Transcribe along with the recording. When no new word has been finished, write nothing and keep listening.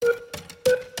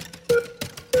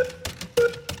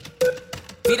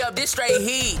up, this straight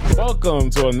heat. Welcome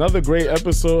to another great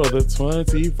episode of the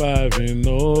 25 and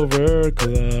Over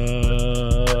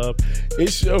Club.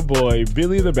 It's your boy,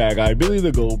 Billy the Bad Guy, Billy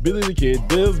the Goat, Billy the Kid,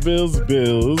 Bills.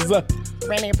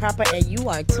 Brandon Proper, and you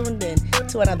are tuned in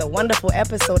to another wonderful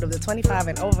episode of the 25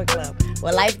 and Over Club,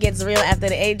 where life gets real after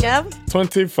the age of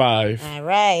 25. All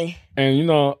right. And you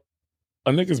know,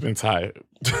 a nigga's been tired.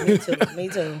 Me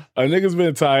too. A nigga's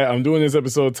been tired. I'm doing this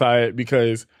episode tired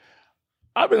because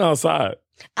I've been outside.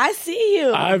 I see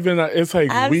you. It's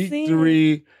like week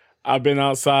 3. I've been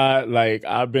outside,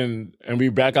 and we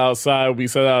back outside. We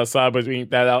said outside, but we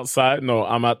ain't that outside. No,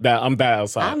 I'm that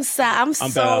outside. I'm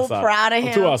so proud of him.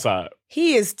 I'm too outside.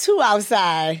 He is too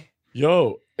outside.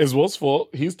 Yo, it's Wolf's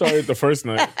fault. He started the first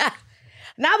night.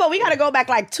 Nah, but we got to go back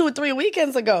like 2 or 3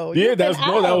 weekends ago. Yeah, that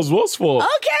was Wolf's fault.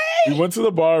 Okay. We went to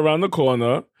the bar around the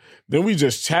corner. Then we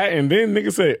just chatting. Then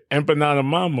nigga said, Empanada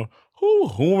Mama.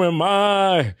 Who am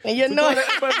I? And you know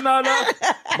Empanada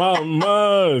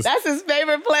Mamas. That's his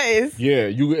favorite place. Yeah,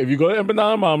 if you go to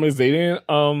Empanada Mamas, they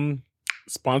didn't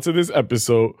sponsor this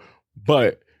episode,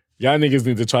 but y'all niggas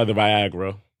need to try the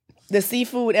Viagra. The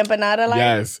seafood empanada, like?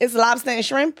 Yes. It's lobster and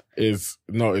shrimp? It's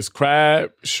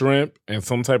crab, shrimp, and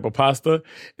some type of pasta.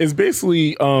 It's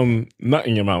basically nut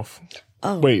in your mouth.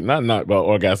 Oh. Wait, not nut, but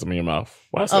orgasm in your mouth.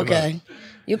 Why say okay. Nut?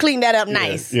 You clean that up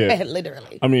nice. Yeah.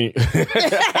 Literally. I mean,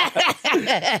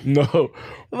 no.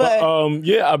 But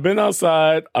I've been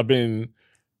outside.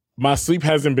 My sleep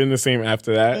hasn't been the same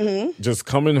after that. Mm-hmm. Just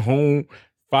coming home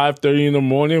 5:30 in the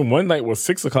morning. One night was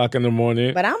 6 o'clock in the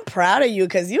morning. But I'm proud of you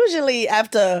because usually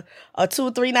after a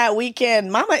 2-3 night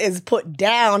weekend, mama is put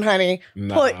down, honey.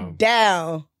 Nah. Put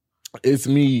down. It's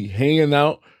me hanging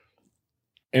out.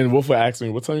 And Wolf would ask me,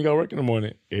 what time you got work in the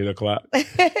morning? 8 o'clock.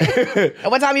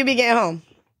 What time you be getting home?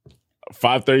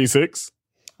 5:36.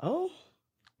 Oh.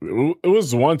 It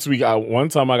was one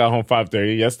time I got home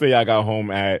 5:30. Yesterday I got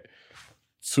home at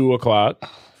 2 o'clock.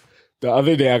 The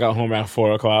other day I got home at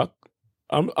 4 o'clock.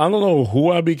 I don't know who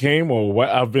I became or what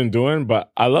I've been doing,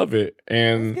 but I love it.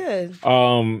 And that's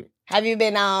good. Have you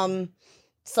been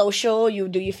social?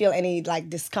 Do you feel any like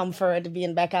discomfort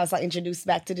being back outside, introduced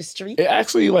back to the street? It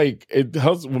actually it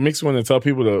helps. What makes me want to tell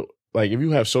people to if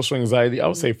you have social anxiety, I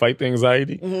would say fight the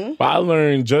anxiety. Mm-hmm. But I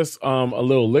learned just a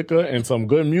little liquor and some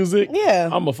good music. Yeah,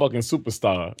 I'm a fucking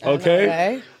superstar. Okay.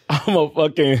 Right? I'm a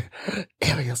fucking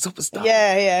area superstar.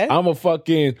 Yeah. I'm a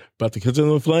fucking about to catch on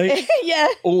the flight. Yeah.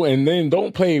 Oh, and then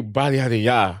don't play body out of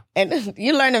ya. And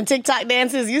you learn them TikTok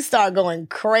dances, you start going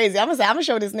crazy. I'm gonna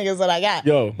show these niggas what I got.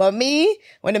 Yo. But me,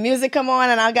 when the music come on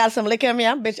and I got some liquor in me,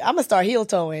 I'm gonna start heel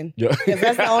toeing. Because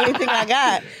that's the only thing I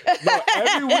got. No,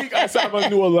 every week I say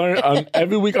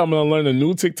every week I'm gonna learn a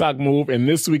new TikTok move, and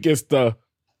this week it's the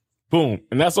boom,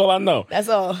 and that's all I know. That's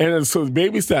all. And it's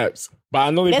baby steps. But I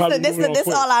know they this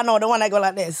all I know, the one that go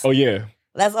like this. Oh, yeah.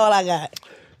 That's all I got.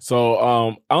 So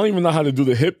I don't even know how to do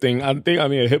the hip thing. I think I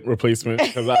need a hip replacement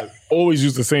because I always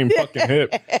use the same fucking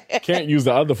hip. Can't use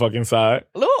the other fucking side.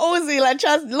 Lil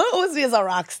Uzi is a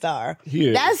rock star.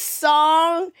 Yeah. That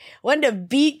song, when the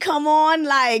beat come on,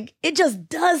 it just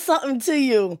does something to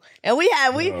you. And we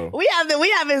have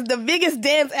the biggest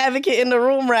dance advocate in the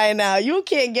room right now. You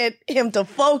can't get him to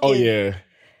focus. Oh, yeah.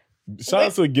 Shout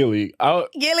out to Gilly.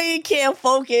 Gilly can't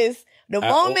focus. The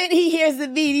moment he hears the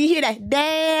beat, you hear that,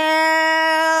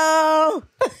 damn.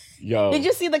 Yo. Did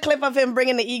you see the clip of him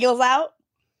bringing the Eagles out?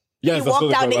 Yes, he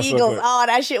walked out the Eagles. Oh,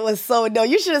 that shit was so dope.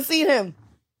 You should have seen him.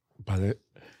 But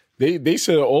they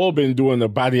should have all been doing the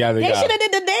body out of They should have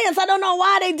did the dance. I don't know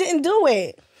why they didn't do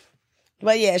it.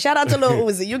 But yeah, shout out to Lil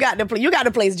Uzi. You got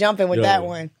the place jumping with that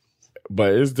one.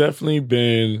 But it's definitely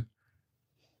been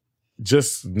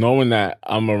just knowing that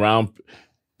I'm around.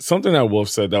 Something that Wolf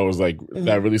said that was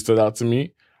that really stood out to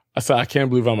me. I said, I can't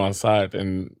believe I'm outside.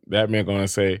 And that man going to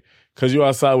say, because you're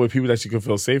outside with people that you can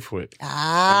feel safe with.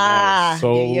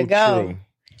 So there you go. True.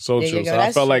 So true. So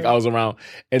I felt like I was around.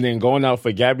 And then going out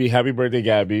for Gabby. Happy birthday,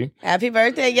 Gabby. Happy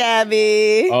birthday,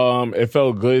 Gabby. It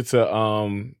felt good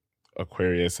to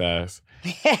Aquarius ass.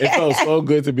 It felt so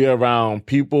good to be around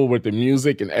people with the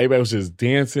music and everybody was just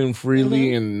dancing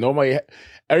freely and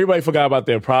everybody forgot about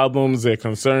their problems, their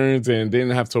concerns, and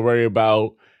didn't have to worry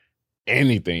about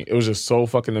anything. It was just so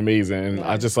fucking amazing. And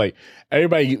I just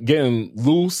everybody getting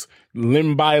loose,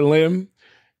 limb by limb.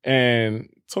 And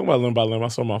talking about limb by limb, I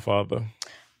saw my father.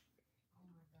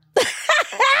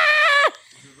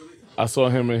 I saw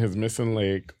him in his missing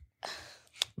leg.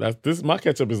 My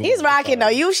ketchup is. He's rocking though.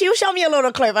 You show me a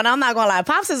little clip, and I'm not gonna lie.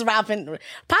 Pops is rocking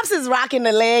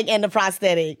the leg and the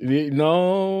prosthetic.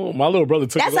 No, my little brother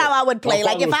took. That's how I would play.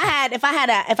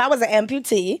 If I was an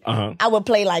amputee, I would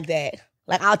play like that.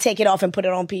 Like, I'll take it off and put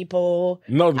it on people.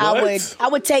 No, what? I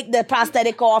would take the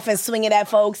prosthetic off and swing it at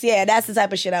folks. Yeah, that's the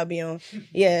type of shit I'll be on.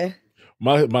 Yeah.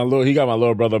 He got my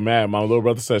little brother mad. My little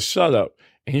brother said, "Shut up."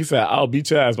 And he said, "I'll beat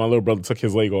your ass." My little brother took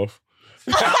his leg off.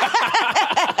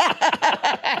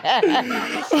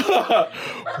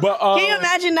 But can you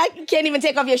imagine that? You can't even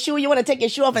take off your shoe. You want to take your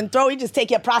shoe off and throw. You just take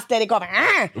your prosthetic off.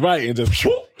 Right, and just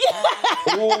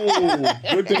Ooh,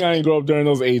 good thing I didn't grow up during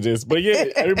those ages. But yeah,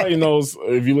 everybody knows,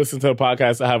 if you listen to the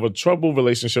podcast, I have a troubled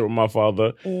relationship with my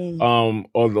father,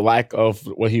 or the lack of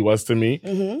what he was to me.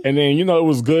 Mm-hmm. And then, it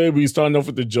was good. We started off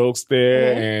with the jokes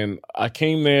there, and I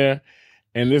came there.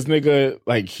 And this nigga,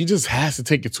 like, he just has to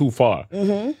take it too far.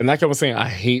 Mm-hmm. And like I was saying, I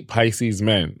hate Pisces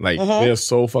men. Like, they're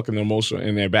so fucking emotional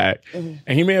in their back. Mm-hmm.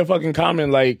 And he made a fucking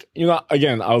comment, like,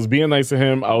 again, I was being nice to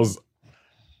him. I was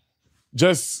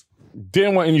just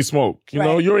didn't want any smoke. You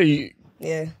know, you already...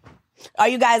 Yeah. Are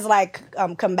you guys, like,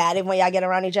 combative when y'all get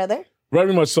around each other?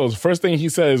 Very much so. The first thing he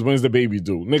said is, "When's the baby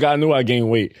due?" Nigga, I knew I gained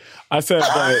weight. I said,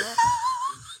 but,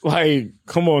 like,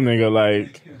 come on, nigga,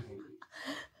 like...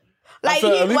 Like, I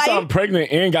said, at least I'm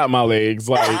pregnant and got my legs.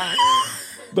 Like,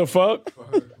 the fuck?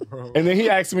 And then he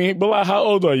asked me, "But like, how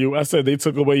old are you?" I said, "They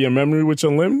took away your memory with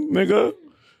your limb, nigga."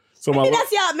 So maybe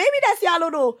that's y'all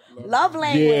little love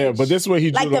language. Yeah, but this is what he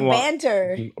like the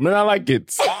banter. I mean, I like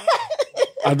it.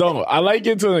 I don't. I like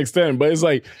it to an extent, but it's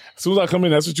like, as soon as I come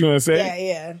in, that's what you're gonna say.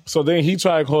 Yeah. So then he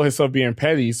tried to call himself being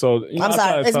petty. So I'm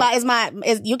sorry.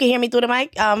 You can hear me through the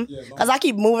mic, because I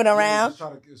keep moving around.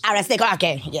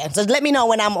 Okay, yeah. So let me know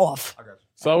when I'm off.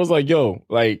 So I was like, yo,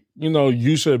 like,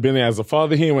 you should have been there as a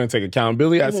father. He didn't want to take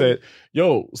accountability. Mm-hmm. I said,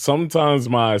 yo, sometimes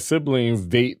my siblings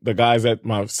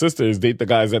my sisters date the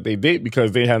guys that they date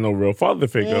because they had no real father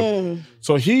figure.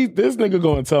 So this nigga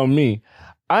gonna tell me,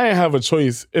 I didn't have a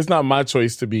choice. It's not my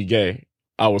choice to be gay.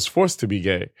 I was forced to be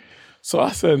gay. So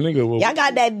I said, nigga, well, y'all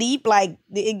got that deep, like,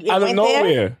 it out of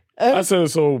nowhere. I said,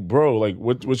 so, bro, like,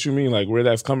 what you mean, like, where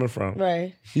that's coming from?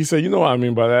 Right. He said, you know what I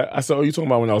mean by that? I said, oh, you talking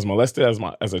about when I was molested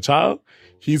as a child?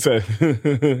 He said,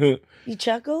 you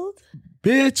chuckled?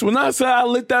 Bitch, when I said I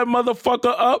lit that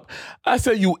motherfucker up, I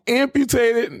said, you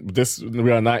amputated.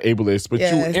 We are not ableist, but you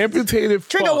amputated.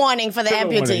 Trigger warning for the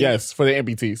amputees. Yes, for the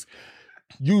amputees.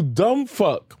 You dumb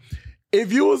fuck.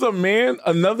 If you was a man,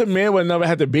 another man would never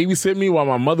have to babysit me while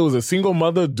my mother was a single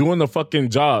mother doing the fucking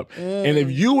job. And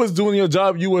if you was doing your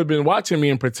job, you would have been watching me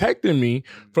and protecting me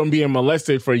from being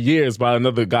molested for years by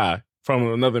another guy, from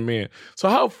another man. So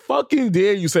how fucking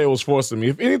dare you say it was forced on me?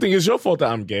 If anything, it's your fault that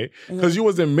I'm gay, because you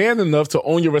wasn't man enough to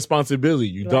own your responsibility,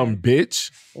 you dumb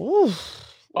bitch. Ooh.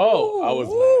 Oh, I was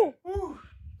mad.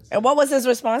 And what was his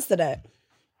response to that?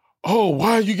 Oh,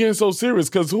 why are you getting so serious?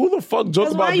 Because who the fuck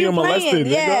jokes about being molested?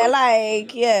 Yeah,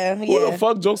 nigga? Who the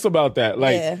fuck jokes about that?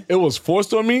 Like, it was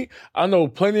forced on me. I know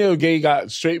plenty of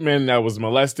straight men that was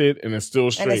molested and it's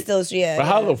still straight. But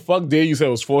how the fuck dare you say it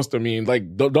was forced on me? And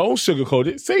like, don't sugarcoat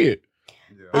it. Say it.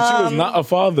 But she was not a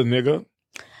father, nigga.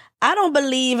 I don't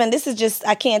believe, and this is just,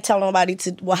 I can't tell nobody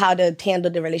how to handle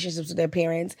the relationships with their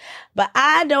parents, but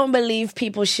I don't believe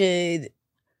people should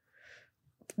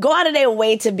go out of their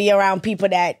way to be around people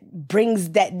that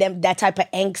brings that type of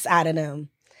angst out of them.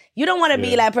 You don't want to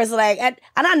be that person, like, and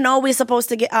I know we're supposed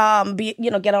to get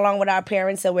along with our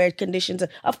parents and we're conditioned to.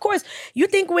 Of course, you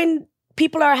think when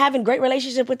people are having great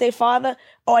relationship with their father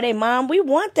or their mom, we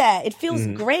want that. It feels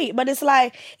great, but it's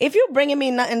like, if you're bringing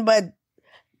me nothing but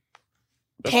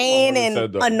pain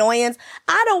and annoyance,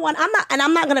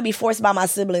 I'm not going to be forced by my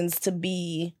siblings to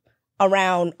be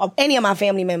around any of my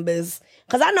family members.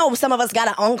 Because I know some of us got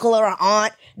an uncle or an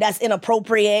aunt that's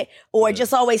inappropriate or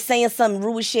just always saying some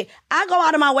rude shit. I go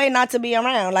out of my way not to be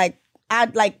around. None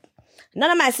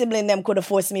of my siblings them could have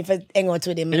forced me for hanging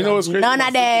to them. You know what's crazy? None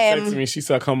of them. Texted me. She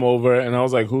said, come over. And I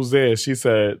was like, who's there? She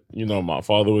said, my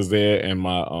father was there and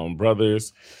my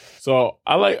brothers. So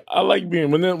I like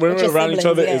being, when we're around each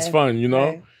other, it's fun, you know?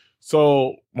 Right.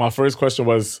 So my first question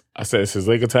was, I said, is his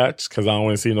leg attached? Because I don't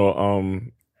want to see no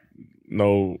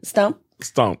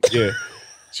Stump, yeah.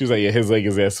 She was like, yeah, his leg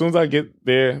is there. As soon as I get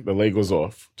there, the leg goes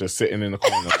off. Just sitting in the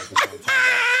corner.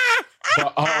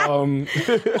 But,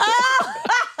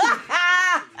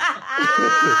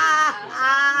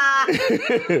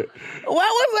 what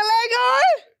was the leg on?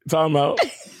 Timeout.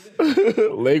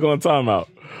 Leg on timeout.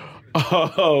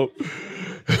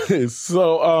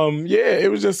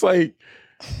 It was just like,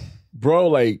 bro,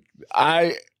 like,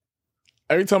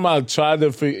 every time I tried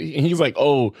to, he's like,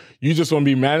 oh, you just want to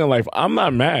be mad in life. I'm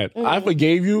not mad. Mm-hmm. I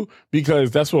forgave you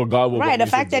because that's what God will do. Right, the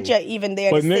fact that you're even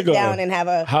there to sit down and have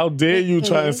a... How dare you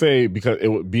try and say because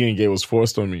being gay was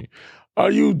forced on me? Are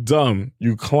you dumb,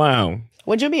 you clown?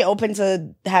 Would you be open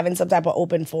to having some type of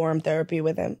open forum therapy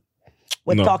with him?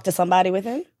 would No. talk to somebody with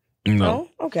him? No.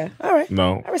 Okay. All right.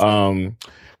 No. I respect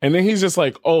And then he's just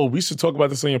like, oh, we should talk about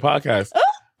this on your podcast.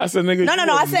 I said, nigga. No.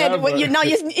 I said,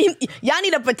 y'all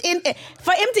need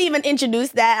for him to even introduce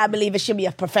that, I believe it should be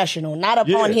a professional, not up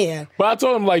on here. But I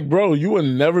told him, like, bro, you will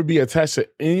never be attached to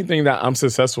anything that I'm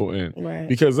successful in. Right.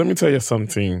 Because let me tell you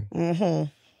something. Mm-hmm.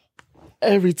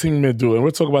 Everything me do, and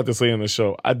we'll talk about this later in the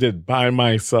show, I did by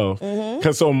myself.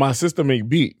 Because so my sister make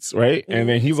beats, right? And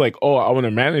then he's like, oh, I want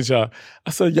to manage y'all. I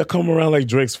said, y'all come around like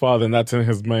Drake's father, not in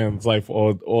his man's life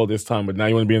all this time, but now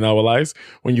you want to be in our lives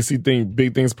when you see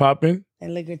big things popping?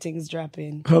 And liquor things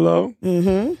dropping. Hello?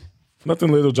 Mm-hmm.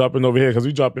 Nothing little dropping over here because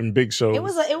we dropping big shows. It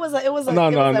was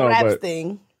a rap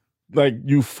thing. Like,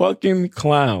 you fucking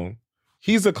clown.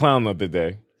 He's a clown of the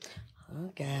day.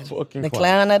 Oh, God. Fucking the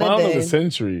clown of the clown day. of the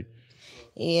century.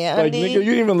 Yeah, like, nigga, you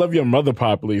didn't even love your mother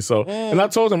properly. So, and I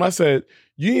told him, I said,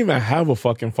 you didn't even have a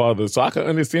fucking father. So I could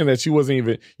understand that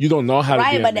you don't know how to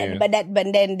be a man. But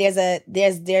then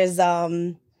there's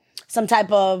some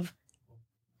type of,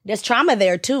 there's trauma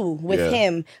there too with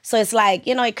him. So it's like,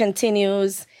 it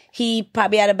continues. He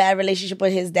probably had a bad relationship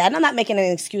with his dad. And I'm not making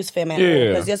an excuse for him at all.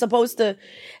 Because you're supposed to,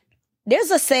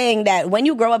 there's a saying that when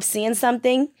you grow up seeing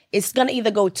something, it's going to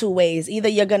either go two ways. Either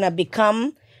you're going to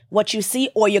become what you see,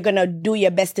 or you're gonna do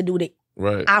your best to do the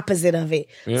opposite of it.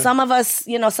 Yeah. Some of us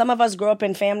grow up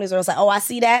in families where it's like, oh, I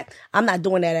see that, I'm not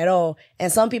doing that at all.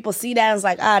 And some people see that and it's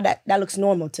like, that looks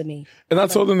normal to me. And I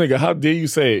told the nigga, how dare you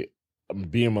say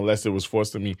being molested was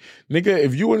forced on me? Nigga,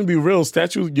 if you wouldn't be real,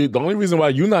 the only reason why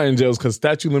you're not in jail is because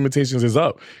statute limitations is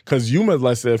up. Because you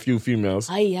molested a few females.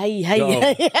 Hold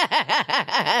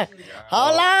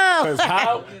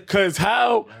on. Because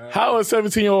how a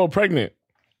 17-year-old pregnant?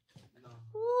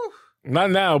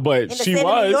 Not now, but she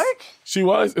was. New York? She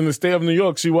was in the state of New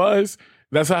York. She was.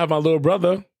 That's how I have my little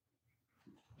brother.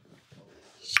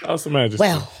 Shout out to Majesty.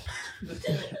 Well,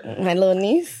 my little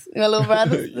niece, my little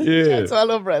brother. Yeah. Shout out to my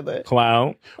little brother.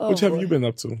 Clown. What have you been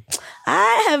up to?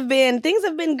 Things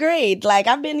have been great. Like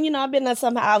I've been on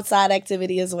some outside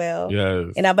activity as well.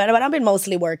 Yes. But I've been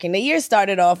mostly working. The year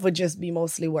started off with just me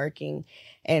mostly working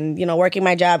and, working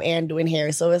my job and doing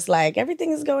hair. So it's like everything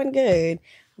is going good.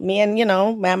 Me and,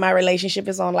 my relationship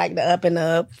is on like the up and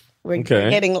up. We've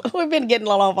been getting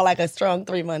along for like a strong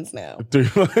 3 months now. 3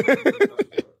 months.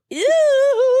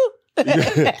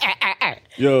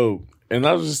 Yo, and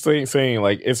I was just saying,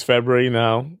 like, it's February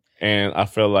now, and I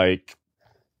feel like,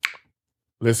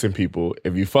 listen, people,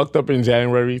 if you fucked up in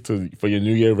January for your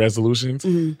New Year resolutions,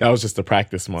 that was just the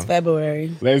practice month. It's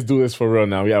February. Let's do this for real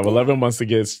now. We have 11 months to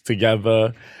get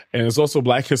together, and it's also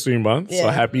Black History Month, so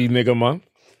happy nigga month.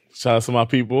 Shout out to my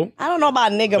people. I don't know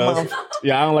about nigga month.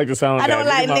 Yeah, I don't like the sound of that. I don't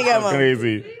like nigga month.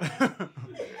 Crazy.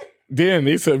 Damn,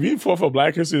 they said we fought for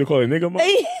Black History to call it nigga month.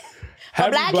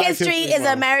 Black history is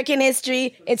American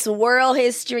history. It's world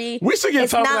history. We should get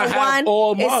time to have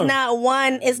all month.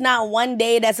 It's not one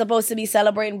day that's supposed to be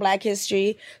celebrating Black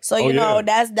history. So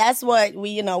that's what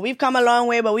we've come a long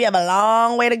way, but we have a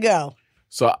long way to go.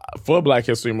 So for Black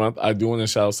History Month, I do want to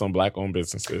shout out some Black-owned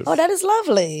businesses. Oh, that is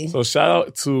lovely. So shout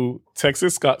out to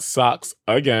Texas Socks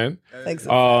again. Texas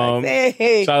Socks.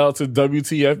 Hey. Shout out to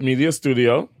WTF Media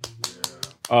Studio.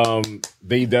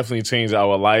 They definitely changed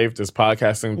our life, this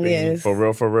podcasting thing, for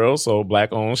real. So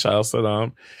Black-owned, shout out to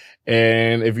them.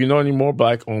 And if you know any more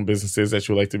Black-owned businesses that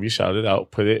you would like to be shouted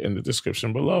out, put it in the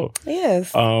description below.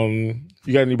 Yes.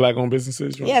 You got any Black-owned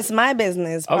businesses? Yes, my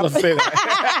business. I was going to say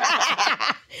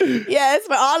that. Yes,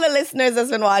 for all the listeners that's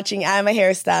been watching, I'm a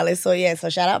hairstylist. So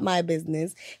shout out my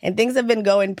business. And things have been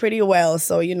going pretty well.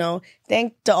 So,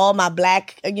 thank to all my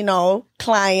Black,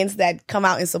 clients that come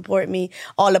out and support me.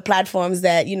 All the platforms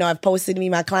that, have posted me,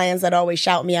 my clients that always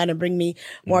shout me out and bring me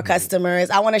more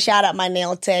customers. I want to shout out my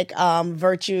nail tech,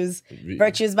 Virtues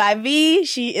by V.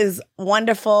 She is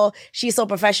wonderful. She's so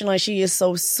professional and she is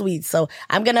so sweet. So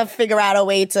I'm going to figure out a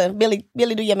way to Billy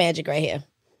do your magic right here.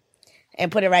 And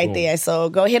put it right there. So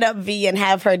go hit up V and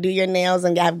have her do your nails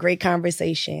and have great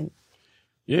conversation.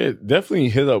 Yeah, definitely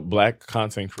hit up Black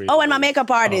content creators. Oh, and my makeup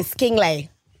artist, King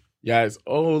Lay. Yes.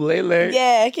 Oh, Lele.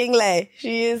 Yeah, King Lay.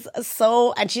 She is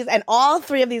and all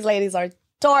three of these ladies are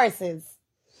Tauruses.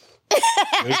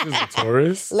 Lele's a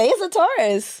Taurus? Lele's a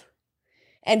Taurus.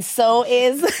 And so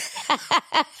is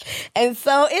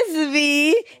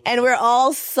V. And we're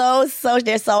all they're so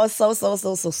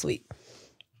sweet.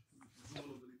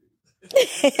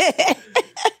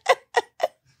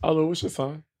 Hello, what's your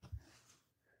sign?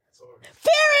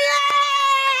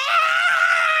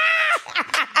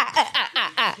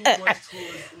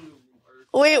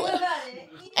 Wait,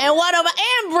 and what about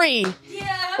Ambry?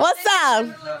 Yeah. What's up?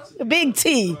 Big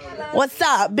T. What's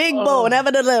up? Big Bo,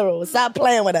 never the little. Stop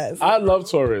playing with us. I love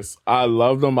Taurus. I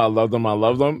love them.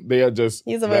 They are just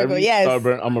He's a Virgo, yes.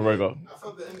 stubborn. I'm a Virgo.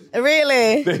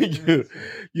 Really? Thank you.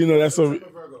 You know, that's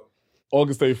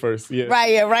August 31st.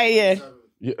 Yeah. Right here.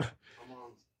 Yeah.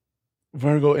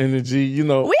 Virgo energy, you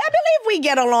know. I believe we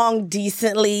get along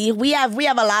decently. We have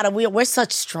a lot of we're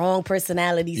such strong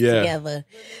personalities together.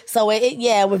 So we're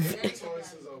Tauruses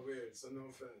are weird, so no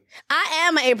offense. I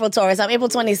am an April Taurus. I'm April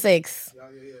 26th. Y'all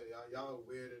are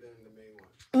weirder than the main one.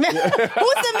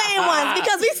 Who's the main ones?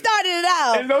 Because we started it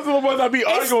out. And those are the ones I be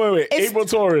arguing with. April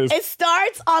Taurus. It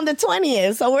starts on the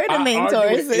 20th, so we're the main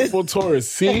Tauruses. April Taurus.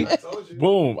 See?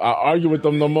 Boom. I argue with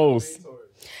them the most.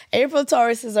 April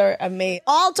Tauruses are amazing.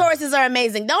 All Tauruses are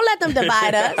amazing. Don't let them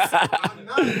divide us.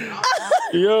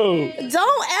 Yo.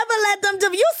 Don't ever let them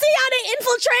You see how they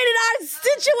infiltrated our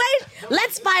situation?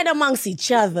 Let's fight amongst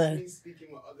each other.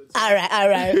 All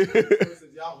right.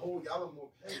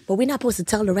 But we're not supposed to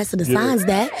tell the rest of the signs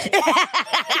that.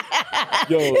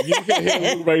 Yo, you can hear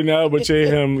him right now, but you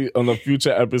hear him on a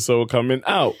future episode coming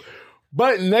out.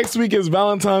 But next week is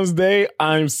Valentine's Day.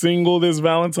 I'm single this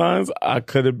Valentine's. I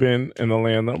could have been in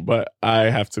Atlanta, but I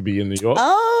have to be in New York.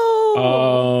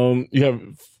 Oh.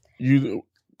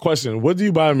 Question. What do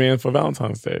you buy a man for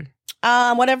Valentine's Day?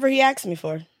 Whatever he asks me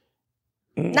for.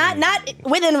 Not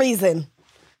within reason.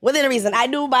 Within reason. I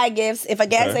do buy gifts. If a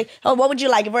guy say, "Oh, what would you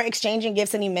like?" If we're exchanging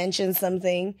gifts and he mentions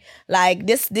something like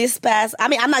this past, I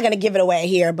mean, I'm not gonna give it away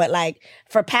here, but like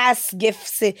for past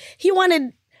gifts, he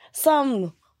wanted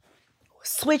some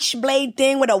switchblade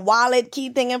thing with a wallet key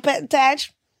thing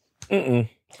attached. Find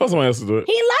somebody else to do it.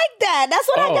 He liked that. That's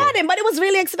what I got him. But it was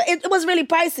really it was really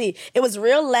pricey. It was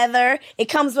real leather. It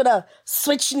comes with a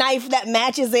switch knife that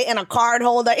matches it and a card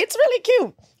holder. It's really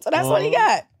cute. So that's what he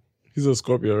got. He's a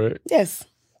Scorpio, right? Yes.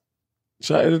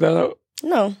 Should I edit that out?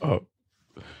 No. Oh.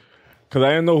 Because I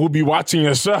didn't know who'd be watching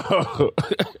your show.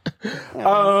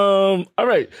 All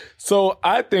right. So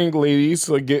I think, ladies,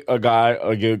 to get a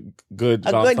good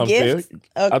Valentine's gift. Day,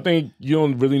 I think you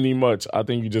don't really need much. I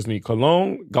think you just need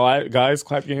cologne. Guys,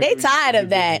 clap your hands. They tired of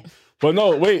that. But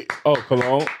no, wait. Oh,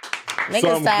 cologne.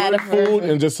 Niggas tired of food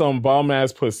and just some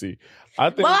bomb-ass pussy.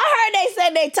 I heard they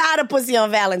said they tired of pussy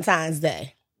on Valentine's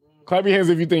Day. Clap your hands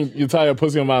if you think you're tired of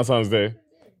pussy on Valentine's Day.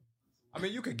 I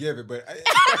mean, you could give it, but...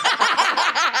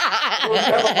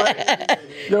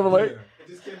 You have a mic?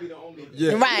 This can't be the only.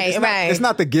 Yeah, Right. It's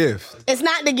not the gift. It's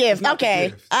not the gift.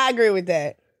 Okay. I agree with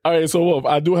that. All right, so Wolf,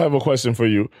 I do have a question for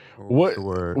you. What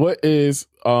is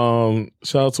shout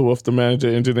out to Wolf, the manager,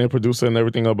 engineer, producer, and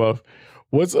everything above.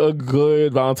 What's a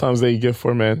good Valentine's Day gift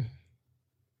for men?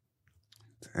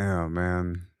 Damn,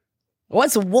 man.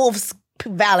 What's Wolf's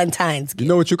Valentine's gift? You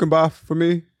know what you can buy for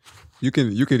me? You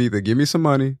could either give me some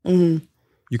money,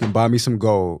 you can buy me some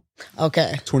gold.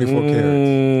 Okay. 24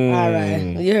 carats. All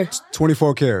right. Yeah.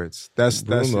 24 carats. That's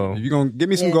Bruno. it. If you're going to give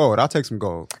me some gold, I'll take some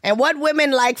gold. And what women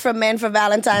like from men for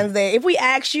Valentine's Day, if we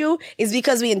ask you, is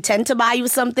because we intend to buy you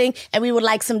something and we would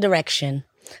like some direction.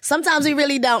 Sometimes we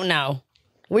really don't know.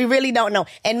 We really don't know.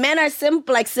 And men are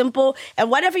simple.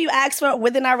 And whatever you ask for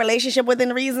within our relationship,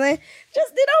 within reason,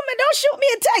 just, don't shoot me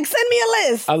a text. Send me a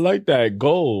list. I like that.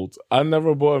 Gold. I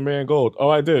never bought a man gold. Oh,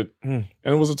 I did. And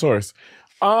it was a Taurus.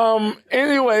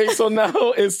 Anyway, so now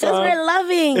it's time. Because we're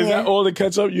loving. Is that all the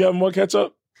ketchup? You have more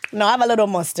ketchup? No, I have a little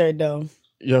mustard, though.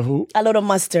 You have who? A little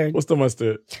mustard. What's the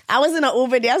mustard? I was in an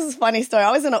Uber. This is a funny story.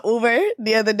 I was in an Uber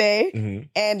the other day,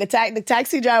 and the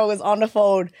taxi driver was on the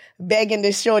phone begging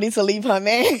this shorty to leave her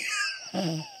man.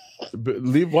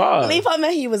 Leave why? Leave her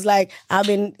man. He was like, I've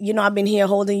been here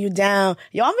holding you down.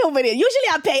 Yo, I'm over there. Usually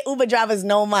I pay Uber drivers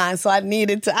no mind, so I took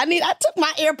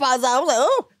my AirPods out. I was like,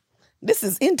 oh, this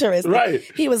is interesting. Right.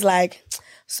 He was like,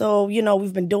 so,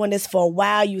 we've been doing this for a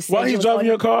while. You said why he driving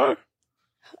your car?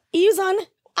 He was on...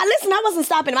 Listen, I wasn't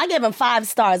stopping him. I gave him 5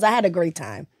 stars. I had a great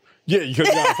time. Yeah, because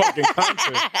you got fucking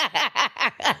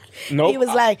content. Nope. He was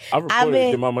like, I reported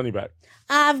it. Get my money back.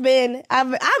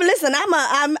 Listen,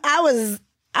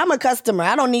 I'm a customer.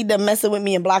 I don't need them messing with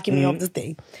me and blocking me off the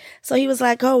thing. So he was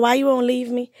like, oh, why you won't leave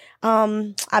me?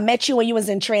 I met you when you was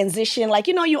in transition. Like,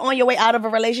 you on your way out of a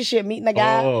relationship, meeting a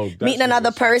guy, meeting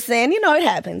another person. It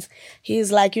happens.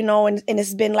 He's like, and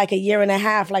it's been like a year and a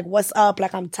half. Like, what's up?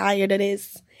 Like, I'm tired of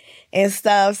this and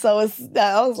stuff. So I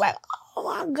was like, oh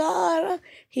my God.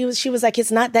 She was like,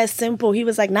 it's not that simple. He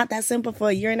was like, not that simple for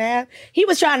a year and a half. He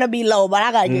was trying to be low, but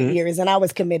I got good ears and I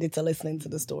was committed to listening to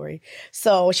the story.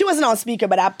 So she wasn't on speaker,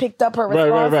 but I picked up her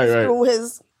responses through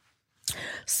his.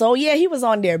 So yeah, he was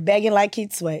on there begging like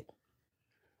Keith Sweat.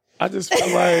 I just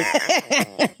feel like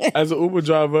as an Uber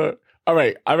driver, all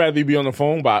right, I'd rather be on the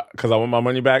phone because I want my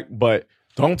money back, but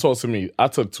Don't talk to me. I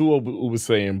took 2 Uber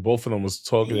saying both of them was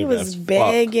talking. He was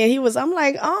begging. I'm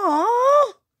like, oh.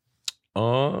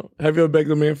 Have you ever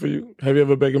begged a man for you? Have you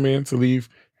ever begged a man to leave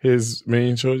his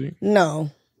main shorty?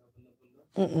 No.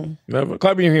 Never.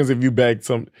 Clap your hands if you begged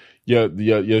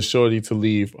your shorty to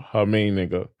leave her main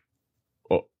nigga.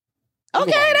 Oh.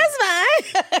 Okay, that's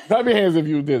fine. Clap your hands if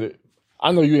you did it.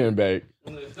 I know you didn't beg.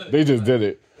 They just did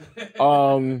it.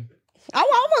 I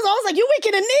was like, you weak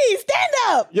in the knees. Stand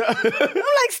up. Yeah. I'm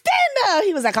like, stand up.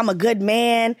 He was like, I'm a good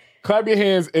man. Clap your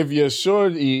hands if your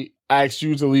shorty asked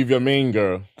you to leave your main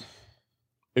girl.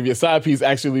 If your side piece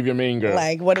actually leave your main girl.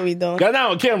 Like, what are we doing? Got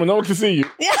down on camera. No one can see you.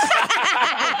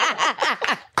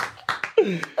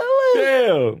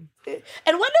 Damn.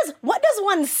 And what does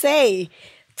one say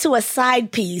to a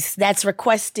side piece that's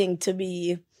requesting to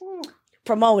be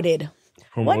promoted?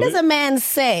 What does a man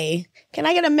say? Can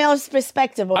I get a male's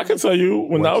perspective on I can tell you,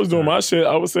 when I was doing my shit,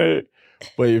 I would say,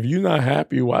 but if you're not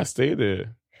happy, why stay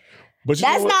there? But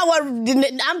that's not what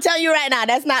I'm telling you right now.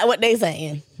 That's not what they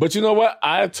saying. But you know what?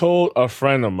 I told a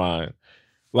friend of mine,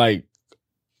 like,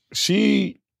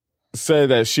 she said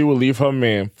that she would leave her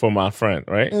man for my friend,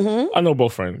 right? Mm-hmm. I know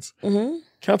both friends. Mm-hmm.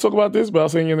 Can I talk about this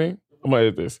without saying your name? I'm gonna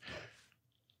edit this.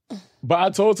 But I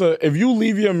told her, if you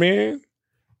leave your man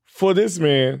for this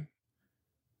man,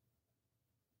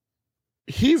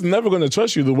 he's never gonna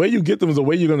trust you. The way you get them is the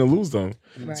way you're gonna lose them.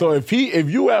 Right. So if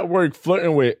you at work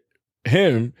flirting with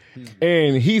him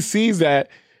and he sees that,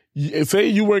 say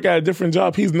you work at a different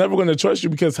job, he's never going to trust you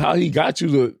because how he got you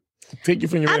to take you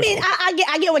from your. I mean,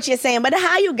 I get what you're saying, but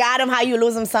how you got him, how you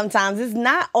lose him sometimes is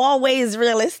not always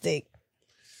realistic.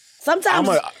 Sometimes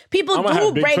people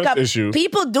do break up.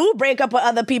 People do break up with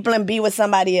other people and be with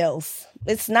somebody else.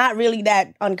 It's not really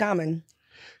that uncommon.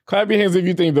 Clap your hands if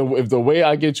you think if the way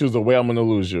I get you is the way I'm going to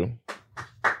lose you.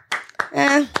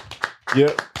 Yep.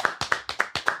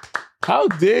 How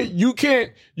dare you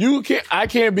can't I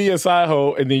can't be a side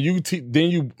hoe and then you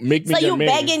make me your man.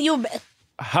 So you begging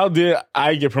How dare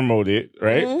I get promoted,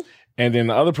 right? Mm-hmm. And then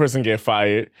the other person get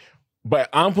fired, but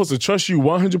I'm supposed to trust you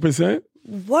 100%?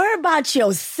 Worry about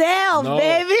yourself,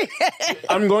 baby.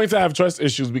 I'm going to have trust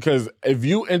issues because if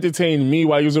you entertain me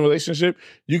while you're in a relationship,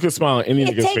 you can smile on any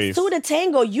nigga's face. It takes 2 to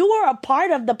tango. You are a part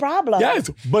of the problem.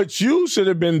 Yes, but you should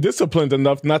have been disciplined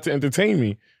enough not to entertain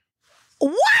me.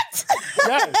 What?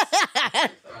 Yes.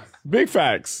 Big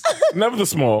facts. Never the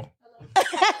small.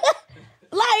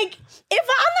 Like, if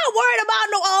I'm not worried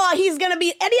about he's going to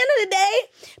be, at the end of the day,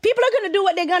 people are going to do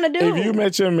what they're going to do. If you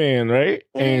met your man, right,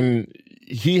 and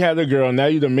he had a girl, now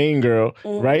you're the main girl,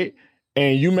 right,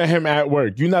 and you met him at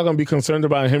work, you're not going to be concerned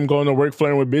about him going to work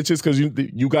flirting with bitches because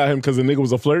you got him because the nigga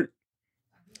was a flirt?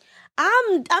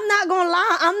 I'm not gonna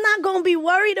lie. I'm not gonna be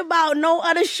worried about no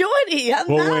other shorty. I'm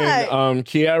not. When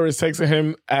Kiara is texting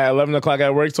him at 11 o'clock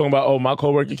at work, talking about, my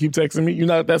coworker keep texting me,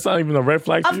 that's not even a red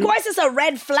flag to you? Of course it's a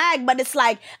red flag, but it's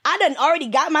like, I done already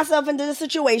got myself into the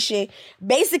situation,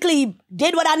 basically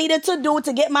did what I needed to do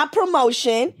to get my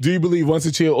promotion. Do you believe once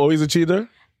a cheater, always a cheater?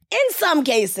 In some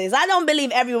cases. I don't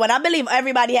believe everyone. I believe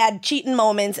everybody had cheating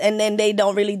moments and then they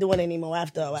don't really do it anymore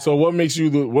after a while. So what makes you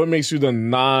the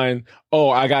non,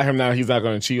 I got him now, he's not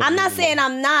going to cheat? I'm not saying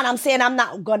I'm not. I'm saying I'm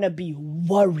not going to be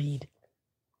worried.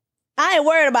 I ain't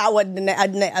worried about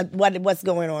what's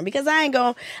going on because I'm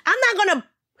not going to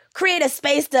create a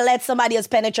space to let somebody else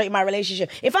penetrate my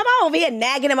relationship. If I'm over here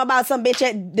nagging him about some bitch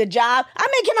at the job, I'm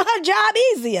making her job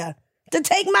easier to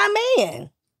take my man.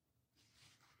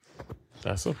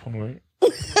 That's a point.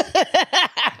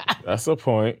 That's a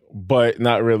point, but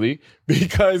not really,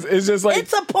 because it's just like...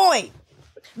 It's a point.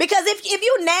 Because if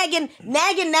you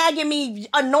nagging me,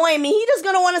 annoying me, he just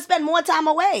gonna want to spend more time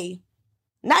away.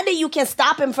 Not that you can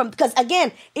stop him from... Because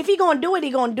again, if he gonna do it, he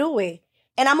gonna do it.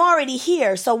 And I'm already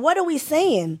here, so what are we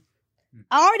saying?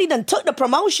 I already done took the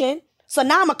promotion, so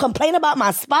now I'm gonna complain about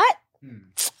my spot?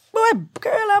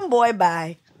 Boy,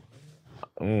 bye.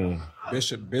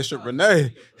 Bishop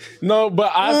Renee. No,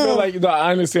 but I feel like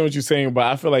I understand what you're saying, but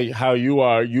I feel like how you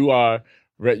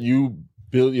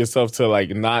build yourself to like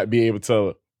not be able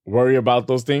to worry about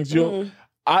those things.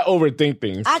 I overthink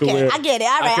things. I get it.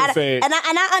 All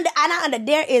right,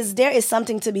 there is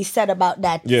something to be said about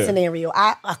that scenario.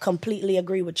 I completely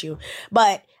agree with you,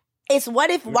 but it's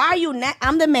why are you?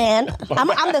 I'm the man.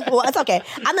 It's okay.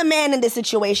 I'm the man in this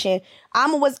situation. I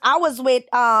was with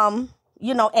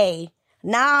A.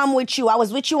 Now I'm with you. I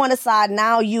was with you on the side.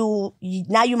 Now you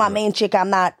my main chick. I'm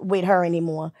not with her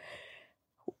anymore.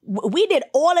 We did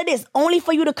all of this only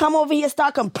for you to come over here and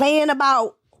start complaining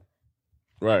about.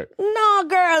 Right. No,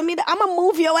 girl. I'm gonna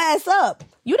move your ass up.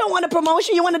 You don't want a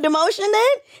promotion. You want a demotion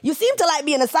then? You seem to like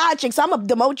being a side chick, so I'm gonna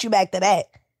demote you back to that.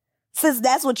 since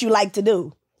that's what you like to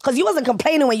do. Because you wasn't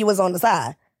complaining when you was on the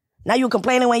side. Now you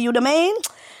complaining when you the main?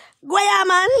 Goya,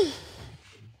 man.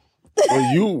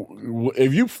 Well,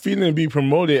 if you feeling to be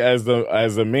promoted as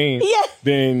the main,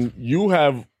 then you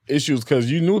have issues because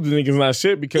you knew the nigga's not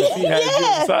shit because he had you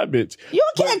as a side bitch. You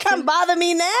can't come bother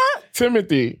me now.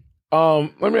 Timothy,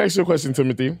 let me ask you a question,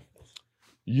 Timothy.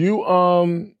 You,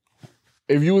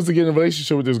 if you was to get in a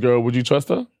relationship with this girl, would you trust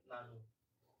her? Not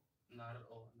at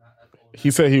all. Not at all. He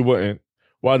said he wouldn't.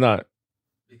 Why not?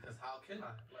 Because how can I?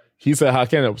 He said, how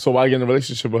can I? So why get in a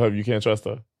relationship with her if you can't trust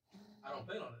her? I don't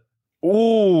plan on it.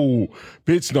 Ooh,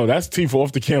 bitch, no, that's Tifa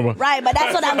off the camera. Right, but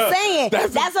that's what I'm saying.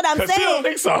 That's what I'm saying. She don't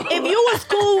think so.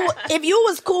 If you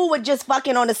was cool with just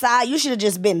fucking on the side, you should have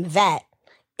just been that.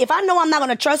 If I know I'm not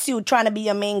gonna trust you trying to be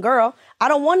your main girl, I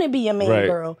don't want to be your main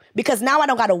girl because now I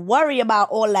don't got to worry about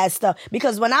all that stuff.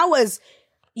 Because when I was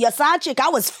your side chick, I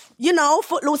was,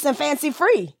 footloose and fancy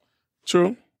free.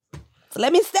 True. So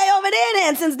let me stay over there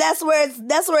then, since that's where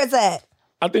it's at.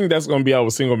 I think that's gonna be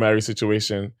our single married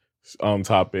situation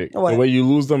topic. What? The way you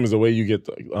lose them is the way you get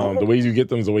them. The way you get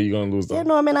them is the way you're gonna lose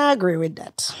them. I agree with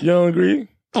that. You don't agree?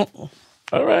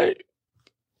 All right.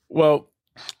 Well,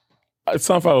 it's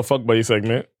time for our fuck buddy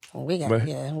segment. We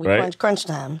got crunch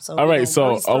time. So all right,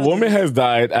 so a woman has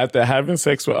died after having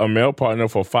sex with a male partner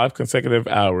for 5 consecutive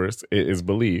hours, it is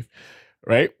believed,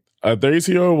 right? A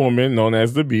 32-year-old woman known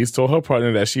as the Beast told her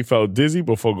partner that she felt dizzy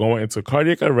before going into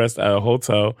cardiac arrest at a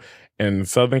hotel in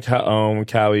Southern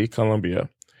Cali, Colombia.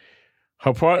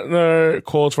 Her partner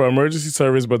called for emergency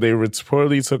service, but they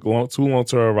reportedly took too long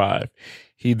to arrive.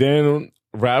 He then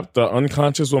wrapped the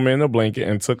unconscious woman in a blanket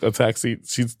and took a taxi.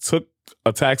 She took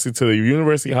a taxi to the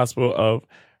University Hospital of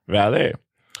Valle.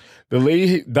 The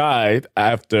lady died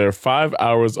after 5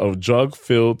 hours of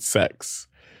drug-filled sex.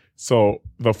 So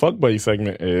the fuck buddy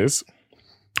segment is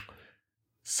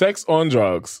sex on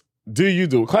drugs. Do you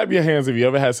do? Clap your hands if you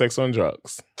ever had sex on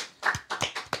drugs.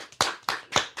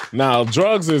 Now,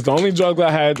 drugs is the only drug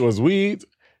I had was weed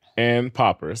and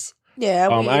poppers. Yeah,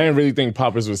 I didn't really think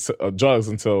poppers was drugs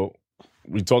until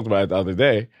we talked about it the other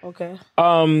day. Okay.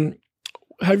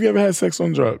 Have you ever had sex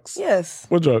on drugs? Yes.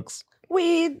 What drugs?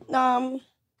 Weed.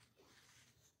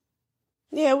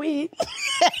 Yeah, weed.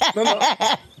 No.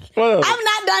 What else? I've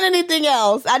not done anything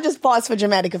else. I just paused for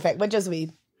dramatic effect, but just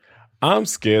weed. I'm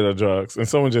scared of drugs, and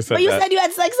someone just said But you that. said you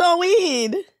had sex on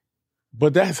weed.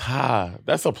 But that's high.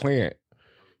 That's a plant.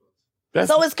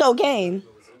 So is cocaine.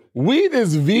 Weed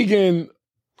is vegan.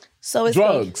 So is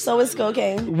drugs. So is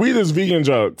cocaine. Weed is vegan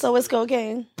drugs. So is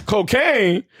cocaine.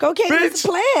 Cocaine? Cocaine Bitch. is a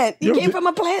plant. You came from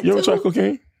a plant, You ever too. tried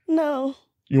cocaine? No.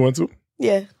 You want to?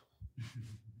 Yeah.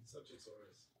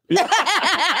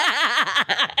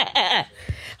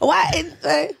 Why?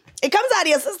 It comes out of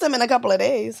your system in a couple of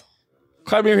days.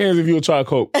 Clap your hands if you would try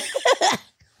coke.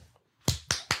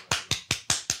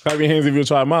 Clap your hands if you would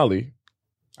try Molly.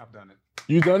 I've done it.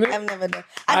 You done it? I've never done.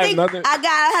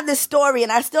 I have this story,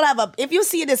 and I still have if you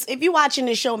see this, if you're watching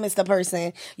this show, Mr.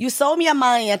 Person, you sold me a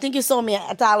money. I think you sold me a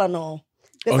Tylenol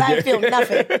because I didn't feel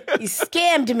nothing. You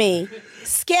scammed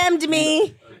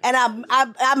me, and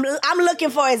I'm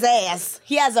looking for his ass.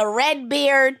 He has a red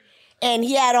beard, and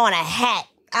he had on a hat.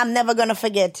 I'm never gonna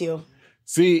forget you.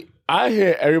 See, I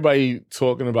hear everybody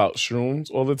talking about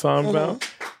shrooms all the time now.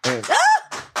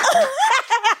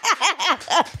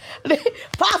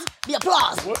 The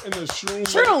applause. What in the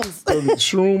Shrooms. The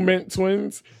Shroom Mint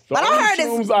Twins. The But I only heard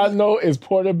shrooms I know is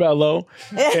portobello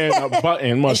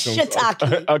and mushrooms. And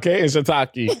shiitake. Okay, and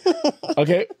shiitake.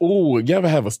 Okay. Ooh, you ever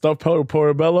have a stuffed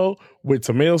portobello with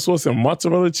tomato sauce and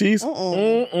mozzarella cheese?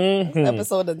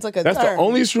 Episode that took a That's turn. the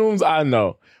only shrooms I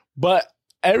know. But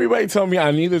everybody tell me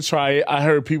I need to try it. I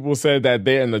heard people say that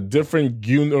they're in a different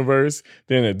universe,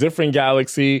 they're in a different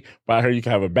galaxy, but I heard you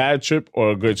can have a bad trip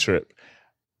or a good trip.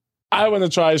 I want to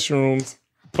try shrooms,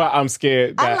 but I'm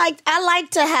scared. I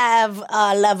like to have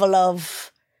a level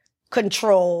of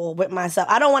control with myself.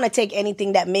 I don't want to take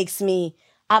anything that makes me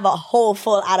have a whole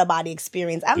full out of body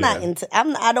experience. I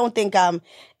don't think I'm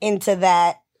into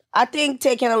that. I think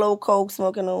taking a little coke,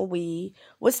 smoking a little weed,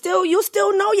 you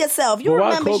still know yourself. You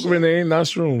remember why coke, Renee, not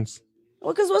shrooms?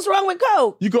 Well, because what's wrong with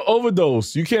coke? You can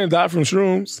overdose. You can't die from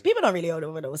shrooms. People don't really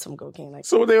overdose from cocaine.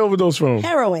 So what they overdose from?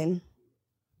 Heroin.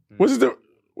 What's the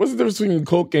difference between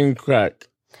coke and crack?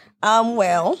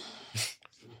 Well,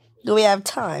 do we have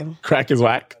time? Crack is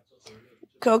whack.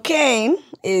 Cocaine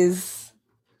is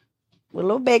with a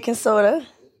little baking soda.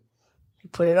 You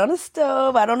put it on the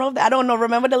stove. I don't know.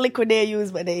 Remember the liquid they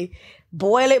use, but they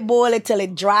boil it till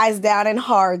it dries down and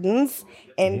hardens,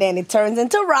 and then it turns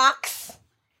into rocks,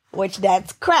 which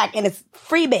that's crack, and it's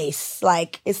freebase.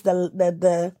 Like it's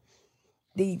the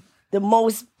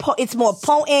it's more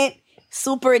potent,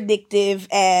 super addictive,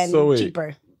 and So wait.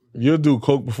 cheaper. You'll do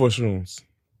coke before shrooms.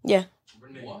 Yeah.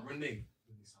 Renee.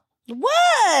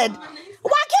 What?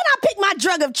 Why can't I pick my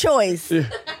drug of choice?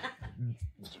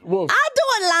 Well, I'll do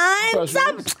a line.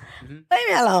 Stop. Leave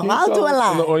me alone. I'll do a in the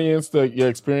line. audience, your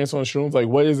experience on shrooms, like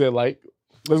what is it like?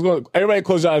 Let's go. Everybody,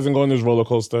 close your eyes and go on this roller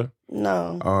coaster.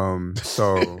 No.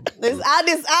 So I'll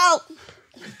just out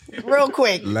real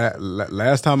quick.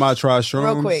 last time I tried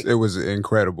Real quick. shrooms, it was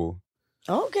incredible.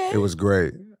 Okay. It was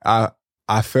great. I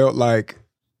felt like,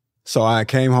 so I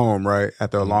came home, right,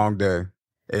 after a long day,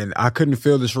 and I couldn't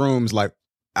feel the shrooms like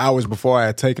hours before I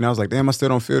had taken. I was like, damn, I still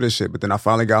don't feel this shit. But then I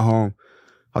finally got home.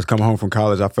 I was coming home from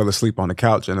college. I fell asleep on the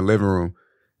couch in the living room.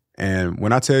 And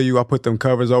when I tell you I put them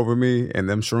covers over me and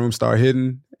them shrooms start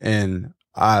hitting, and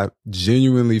I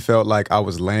genuinely felt like I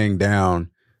was laying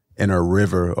down in a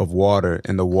river of water,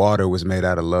 and the water was made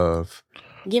out of love.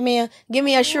 Give me a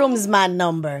shrooms my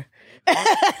number.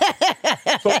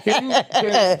 So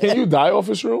can you die off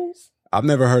of shrooms? I've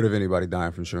never heard of anybody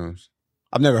dying from shrooms.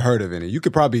 I've never heard of any. You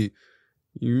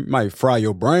might fry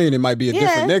your brain. It might be a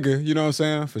different nigga. You know what I'm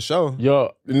saying? For sure.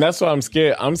 Yo, and that's why I'm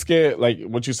scared. I'm scared, like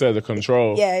what you said, the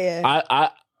control. Yeah.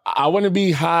 I want to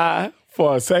be high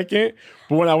for a second,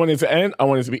 but when I want it to end, I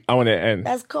want it to end.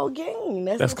 That's cocaine.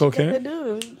 That's what cocaine? you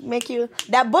gotta do. Make you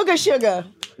that booger sugar.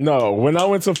 No, when I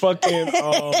went to fucking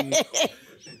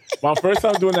my first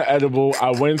time doing the edible,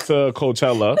 I went to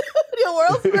Coachella. The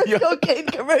world's first cocaine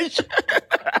commercial.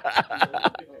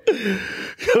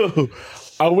 Yo,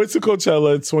 I went to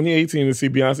Coachella 2018 to see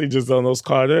Beyonce just on those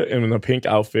Carter in a pink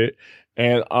outfit.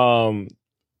 And I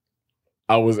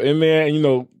was in there,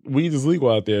 and weed is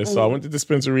legal out there. So I went to the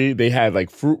dispensary. They had like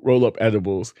fruit roll-up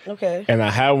edibles. Okay. And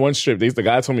I had one strip. The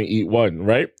guy told me to eat one,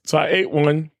 right? So I ate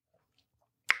one.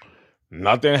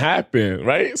 Nothing happened,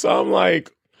 right? So I'm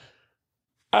like,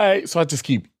 all right. So I just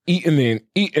keep eating it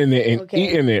and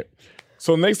eating it.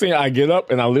 So next thing I get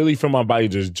up and I literally feel my body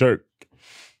just jerk.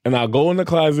 And I go in the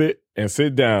closet and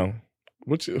sit down.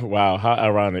 Wow, how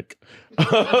ironic. So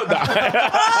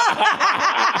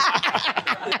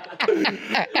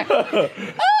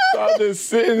I'm just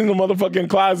sitting in the motherfucking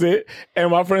closet,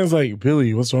 and my friend's like,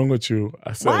 Billy, what's wrong with you?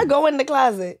 I said, Why go in the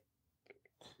closet?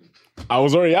 I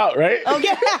was already out, right?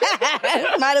 Okay.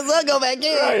 Might as well go back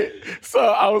in. Right. So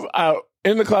I was out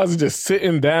in the closet just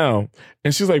sitting down.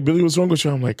 And she's like, Billy, what's wrong with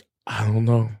you? I'm like, I don't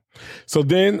know. So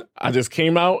then I just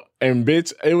came out, and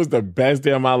bitch, it was the best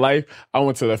day of my life. I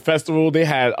went to the festival. They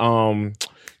had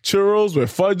churros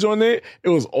with fudge on it. It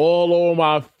was all over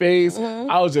my face.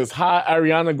 I was just hot.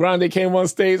 Ariana Grande came on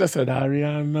stage. I said,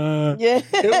 Ariana. Yeah.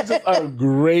 It was just a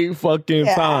great fucking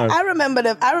time. I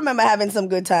remember having some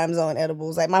good times on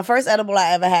edibles. Like my first edible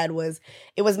I ever had was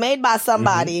made by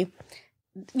somebody.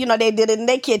 They did it in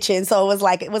their kitchen, so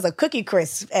it was a Cookie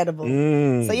Crisp edible.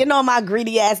 So my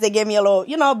greedy ass, they gave me a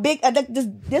little, big.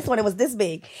 This one, it was this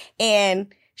big, and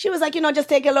she was like, just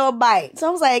take a little bite. So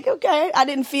I was like, okay. I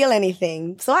didn't feel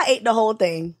anything, so I ate the whole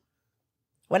thing.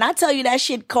 When I tell you that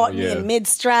shit caught me in mid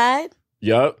stride.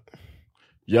 Yup.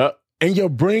 And your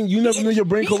brain, you never knew your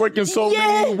brain could work in so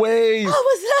many ways. I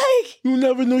was like, you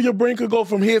never knew your brain could go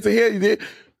from here to here. You did.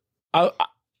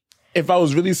 If I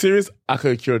was really serious, I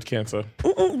could have cured cancer.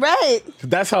 Right.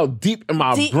 That's how deep in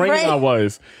my brain I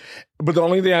was. But the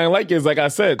only thing I didn't like is, like I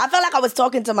said, I felt like I was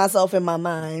talking to myself in my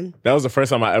mind. That was the first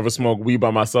time I ever smoked weed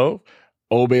by myself.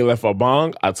 Obey left a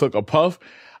bong. I took a puff.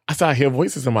 I started hearing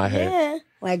voices in my head. Yeah.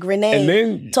 Like Renee. And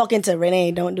then talking to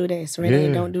Renee, don't do this.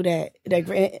 Renee, don't do that. Like,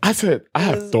 Renee, I said, I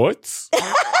have thoughts.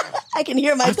 I can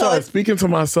hear my I started thoughts. speaking to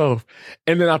myself.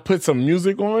 And then I put some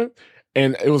music on.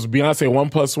 And it was Beyonce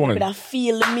 1+1. But I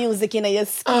feel the music in your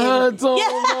skin. I don't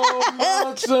know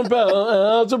much about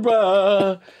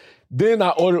algebra. Then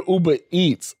I ordered Uber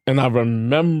Eats, and I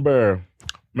remember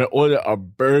I ordered a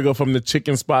burger from the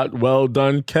chicken spot, well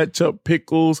done, ketchup,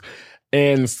 pickles,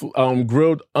 and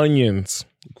grilled onions.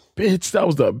 Bitch, that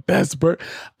was the best burger.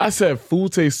 I said,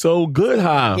 food tastes so good,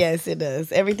 huh? Yes, it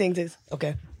does. Everything tastes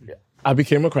okay. I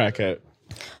became a crackhead.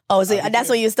 Oh, so that's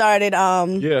when you started.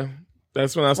 Yeah.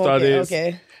 That's when I started.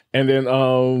 Okay. And then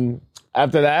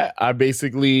after that,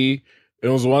 it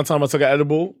was one time I took an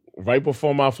edible right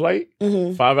before my flight,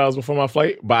 5 hours before my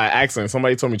flight, by accident.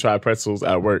 Somebody told me to try pretzels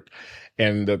at work.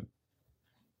 And the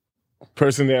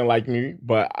person didn't like me,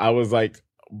 but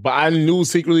I knew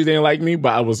secretly they didn't like me,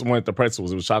 but I wanted the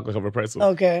pretzels. It was chocolate covered pretzels.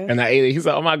 Okay. And I ate it. He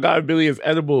said, oh my God, Billy, it's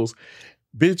edibles.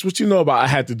 Bitch, what you know about I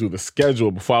had to do the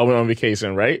schedule before I went on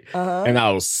vacation, right? And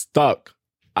I was stuck.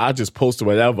 I just posted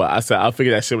whatever. I said, I'll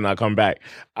figure that shit when I come back.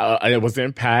 And it was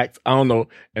impact. I don't know.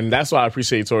 And that's why I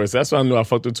appreciate Taurus. That's why I knew I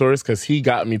fucked with Taurus, because he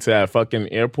got me to that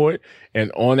fucking airport.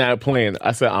 And on that plane,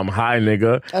 I said, I'm high,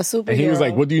 nigga. A superhero. And he was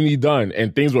like, what do you need done?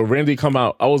 And things would randomly come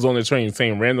out. I was on the train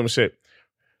saying random shit.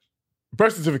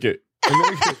 Birth certificate.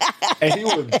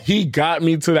 And he got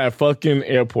me to that fucking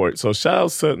airport. So shout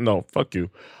out to, no, fuck you.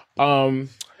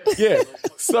 Yeah.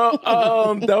 So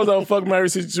that was our fuck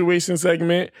marriage situation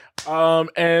segment. And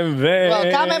then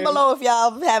Well, comment below if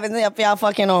y'all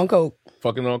fucking on coke.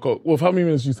 Fucking on coke. Well, how many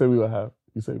minutes you say we would have?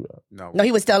 You say we would have? No,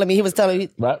 he was telling me.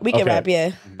 Rap? We can Okay. rap,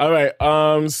 yeah. All right.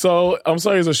 So I'm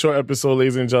sorry it's a short episode,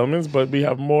 ladies and gentlemen, but we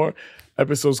have more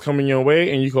episodes coming your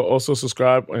way, and you can also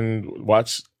subscribe and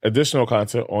watch additional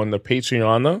content on the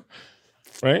Patreon,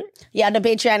 right? Yeah, the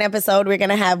Patreon episode, we're going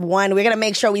to have one. We're going to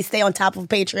make sure we stay on top of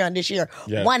Patreon this year.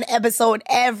 Yeah. One episode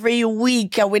every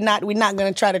week. And we're not going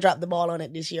to try to drop the ball on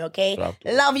it this year, okay?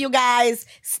 Love you guys.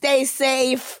 Stay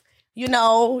safe.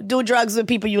 Do drugs with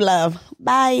people you love.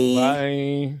 Bye.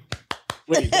 Bye.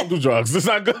 Wait, don't do drugs. It's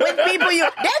not good. With people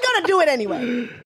they're going to do it anyway.